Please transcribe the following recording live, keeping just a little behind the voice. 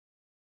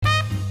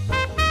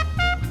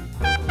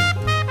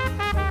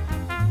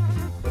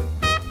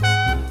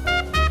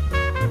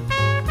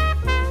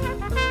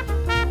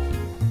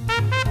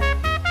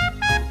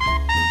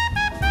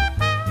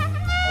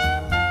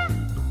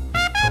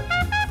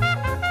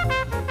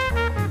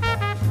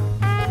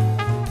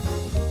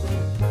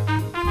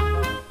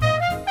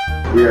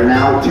We are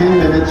now 10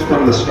 minutes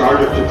from the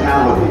start of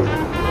totality.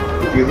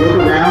 If you look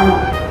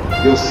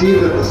around, you'll see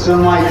that the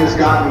sunlight has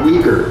gotten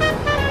weaker.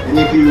 And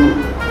if you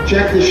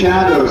check the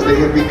shadows, they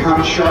have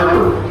become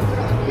sharper.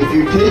 If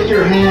you take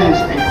your hands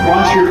and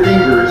cross your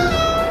fingers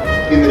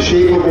in the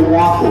shape of a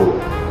waffle,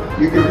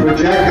 you can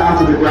project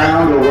onto the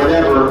ground or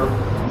whatever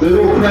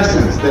little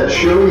crescents that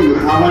show you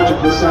how much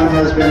of the sun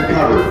has been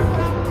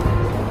covered.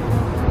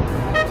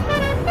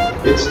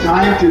 It's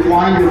time to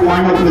find your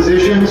final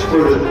positions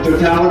for the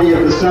totality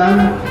of the sun,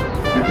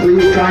 and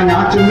please try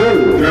not to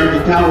move during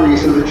totality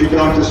so that you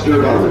don't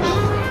disturb others.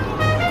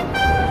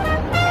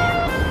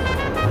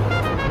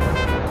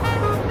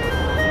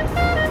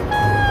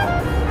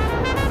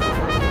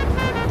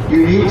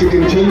 You need to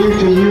continue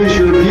to use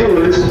your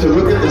viewers to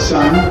look at the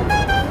sun,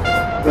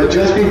 but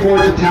just before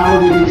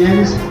totality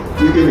begins,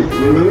 you can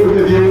remove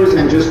the viewers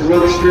and just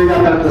look straight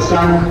up at the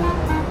sun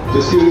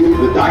to see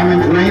the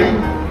diamond ring,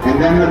 and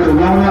then the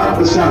corona of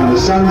the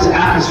sun's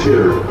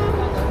atmosphere,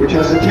 which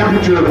has a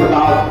temperature of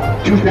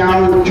about 2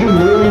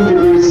 million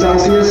degrees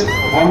Celsius,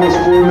 almost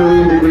 4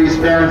 million degrees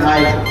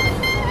Fahrenheit.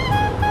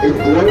 It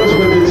glows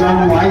with its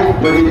own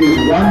light, but it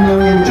is 1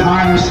 million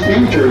times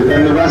fainter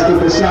than the rest of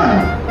the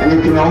sun, and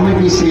it can only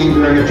be seen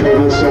during a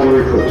total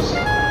solar eclipse.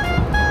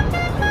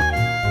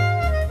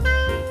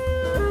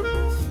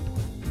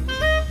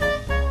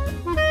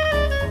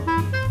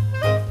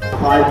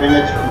 Five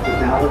minutes from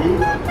totality.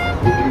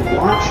 If you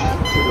watch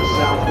to the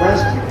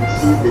southwest, you can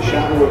see the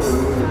shadow of the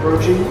moon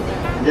approaching.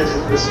 And as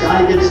the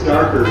sky gets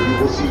darker, you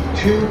will see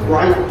two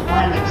bright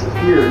planets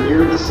appear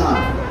near the sun.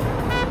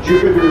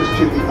 Jupiter is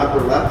to the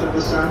upper left of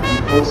the sun,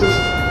 the closest,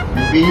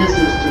 and Venus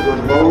is to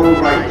the lower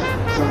right,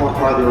 somewhat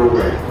farther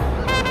away.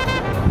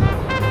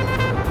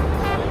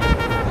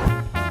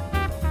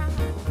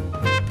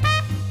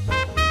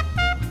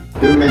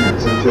 Two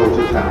minutes until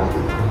totality.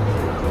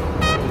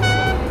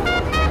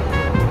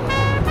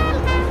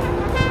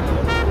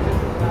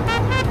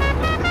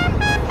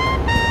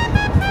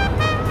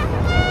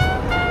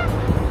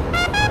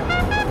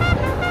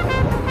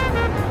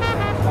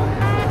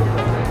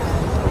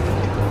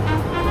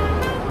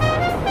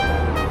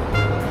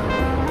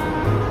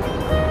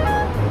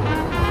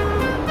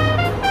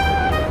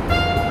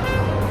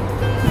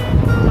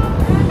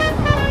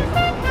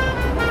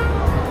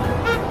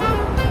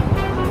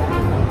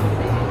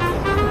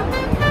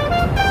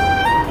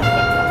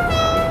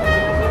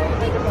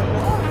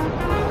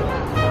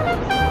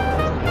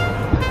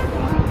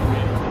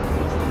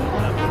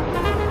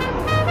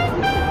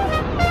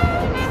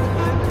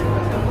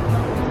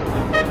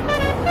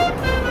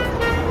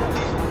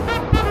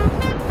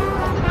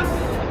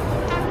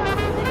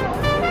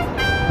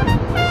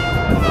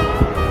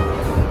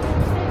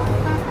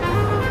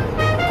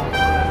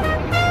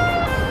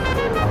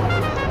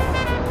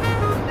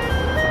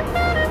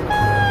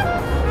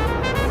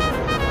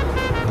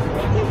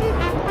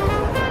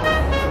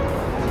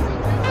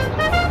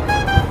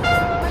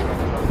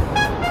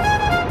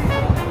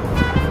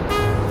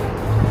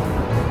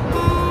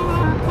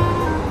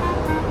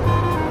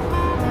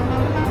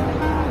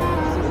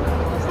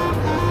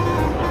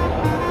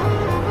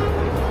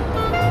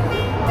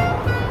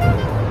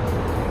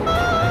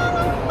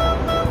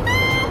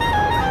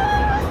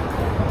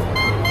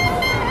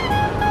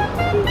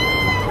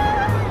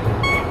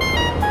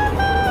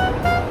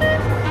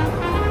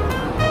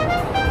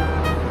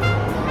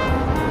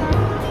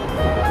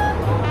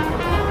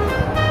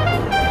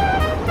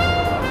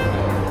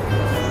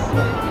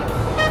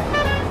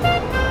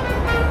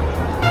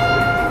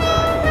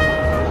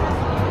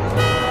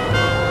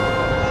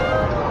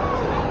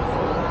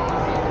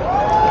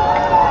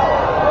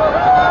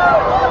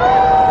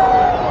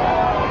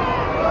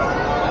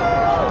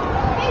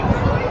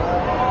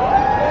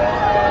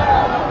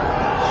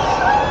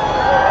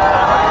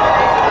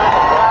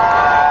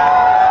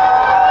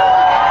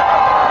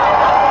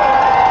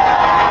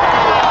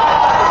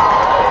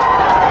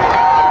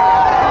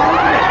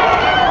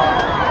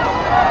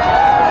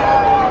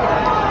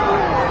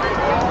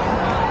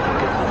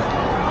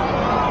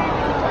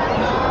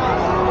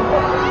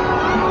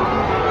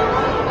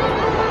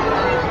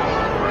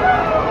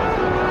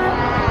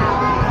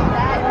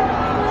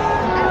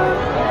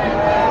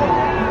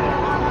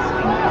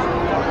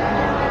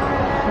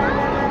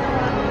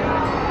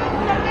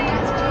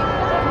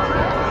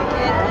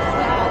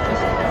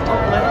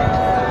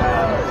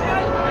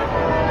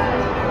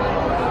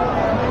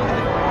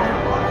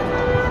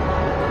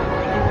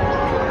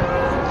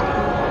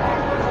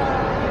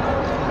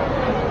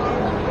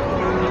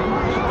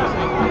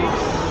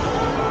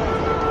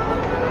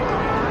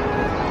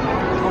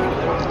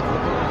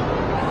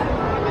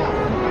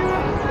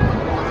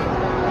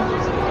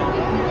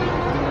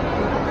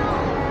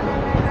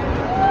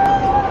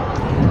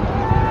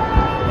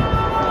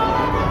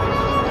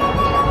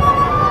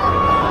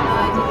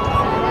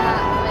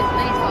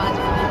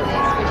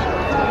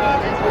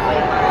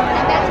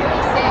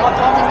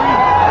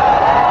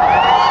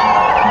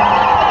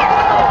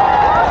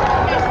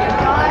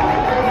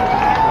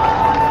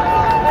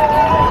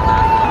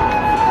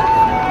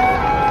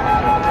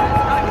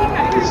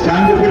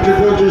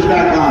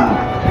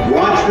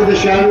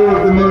 shadow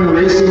of the moon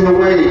racing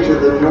away to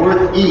the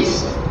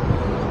northeast.